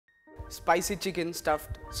spicy chicken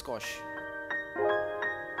stuffed squash.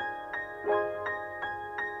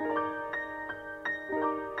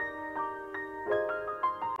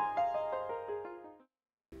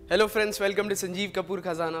 Hello friends, welcome to Sanjeev Kapoor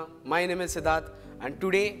Khazana. My name is Siddharth and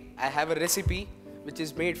today I have a recipe which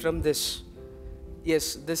is made from this.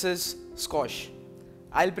 Yes, this is squash.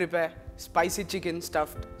 I'll prepare spicy chicken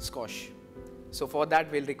stuffed squash. So for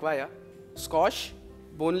that we'll require squash,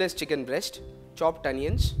 boneless chicken breast, chopped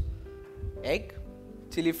onions, egg,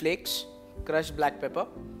 chili flakes, crushed black pepper,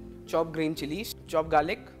 chopped green chilies, chopped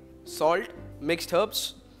garlic, salt, mixed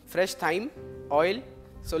herbs, fresh thyme, oil.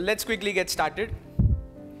 So let's quickly get started.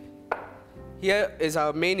 Here is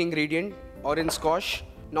our main ingredient, orange squash.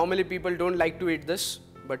 Normally people don't like to eat this,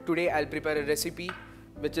 but today I'll prepare a recipe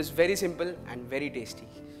which is very simple and very tasty.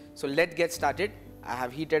 So let's get started. I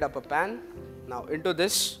have heated up a pan. Now into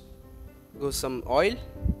this goes some oil.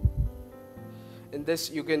 In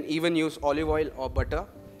this you can even use olive oil or butter.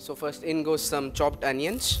 So first in goes some chopped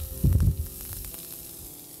onions.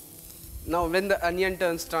 Now when the onion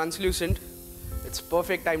turns translucent, it's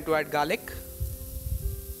perfect time to add garlic.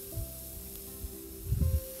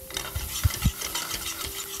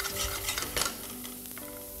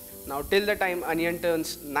 Now till the time onion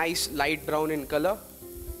turns nice light brown in color,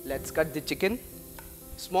 let's cut the chicken.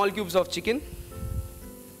 Small cubes of chicken.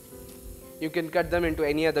 You can cut them into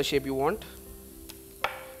any other shape you want.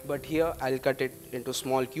 But here I'll cut it into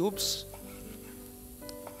small cubes.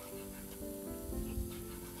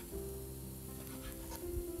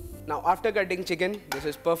 Now after cutting chicken, this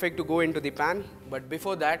is perfect to go into the pan. But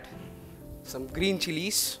before that, some green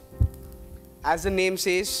chilies. As the name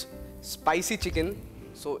says, spicy chicken.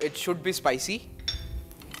 So it should be spicy.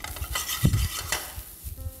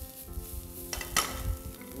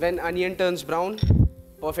 When onion turns brown,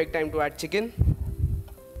 perfect time to add chicken.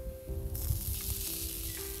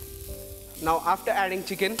 Now after adding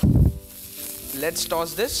chicken, let's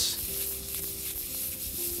toss this.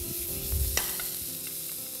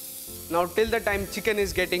 Now till the time chicken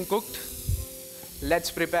is getting cooked,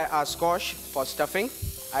 let's prepare our squash for stuffing.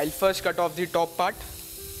 I'll first cut off the top part.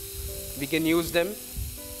 We can use them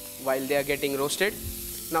while they are getting roasted.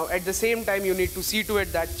 Now at the same time you need to see to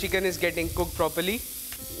it that chicken is getting cooked properly.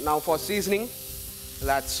 Now for seasoning,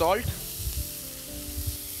 that's salt,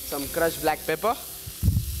 some crushed black pepper,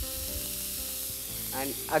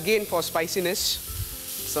 and again for spiciness,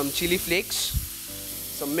 some chili flakes,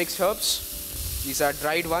 some mixed herbs, these are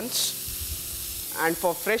dried ones, and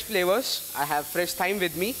for fresh flavors I have fresh thyme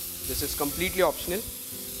with me. This is completely optional.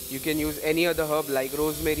 You can use any other herb like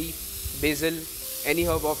rosemary, basil, any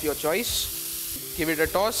herb of your choice. Give it a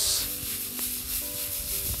toss.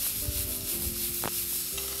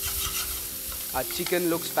 Our chicken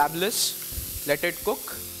looks fabulous. Let it cook.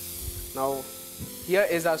 Now here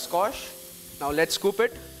is our squash. Now let's scoop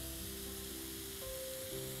it.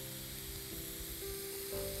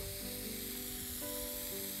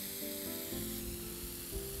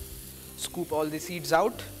 Scoop all the seeds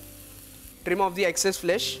out. Trim off the excess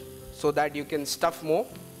flesh so that you can stuff more.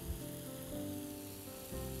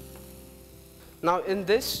 Now in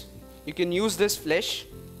this, you can use this flesh,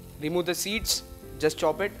 remove the seeds, just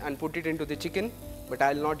chop it and put it into the chicken, but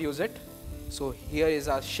I'll not use it. So here is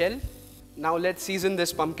our shell. Now let's season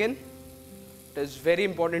this pumpkin. It is very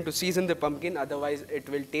important to season the pumpkin, otherwise it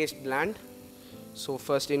will taste bland. So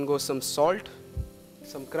first in goes some salt,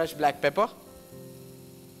 some crushed black pepper,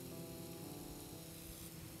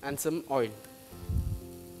 and some oil.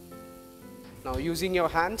 Now using your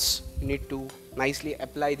hands, you need to nicely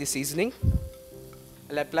apply the seasoning.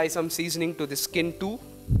 I'll apply some seasoning to the skin too,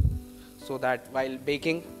 so that while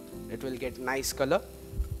baking it will get nice color.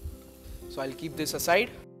 So I'll keep this aside.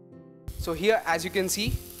 So here as you can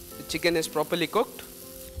see, the chicken is properly cooked.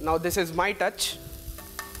 Now this is my touch.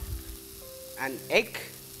 An egg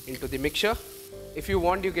into the mixture. If you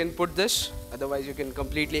want you can put this, otherwise you can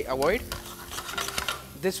completely avoid.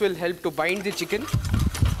 This will help to bind the chicken.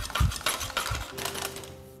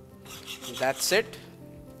 That's it.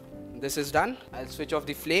 This is done. I'll switch off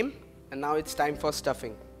the flame and now it's time for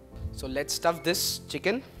stuffing. So let's stuff this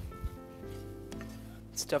chicken.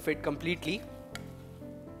 Stuff it completely.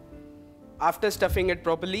 After stuffing it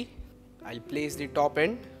properly, I'll place the top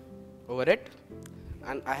end over it,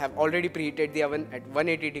 and I have already preheated the oven at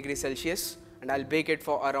 180 degrees Celsius and I'll bake it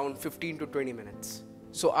for around 15 to 20 minutes.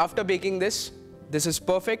 So after baking this is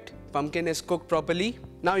perfect. Pumpkin is cooked properly.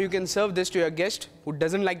 Now you can serve this to your guest who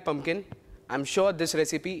doesn't like pumpkin. I'm sure this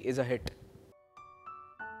recipe is a hit.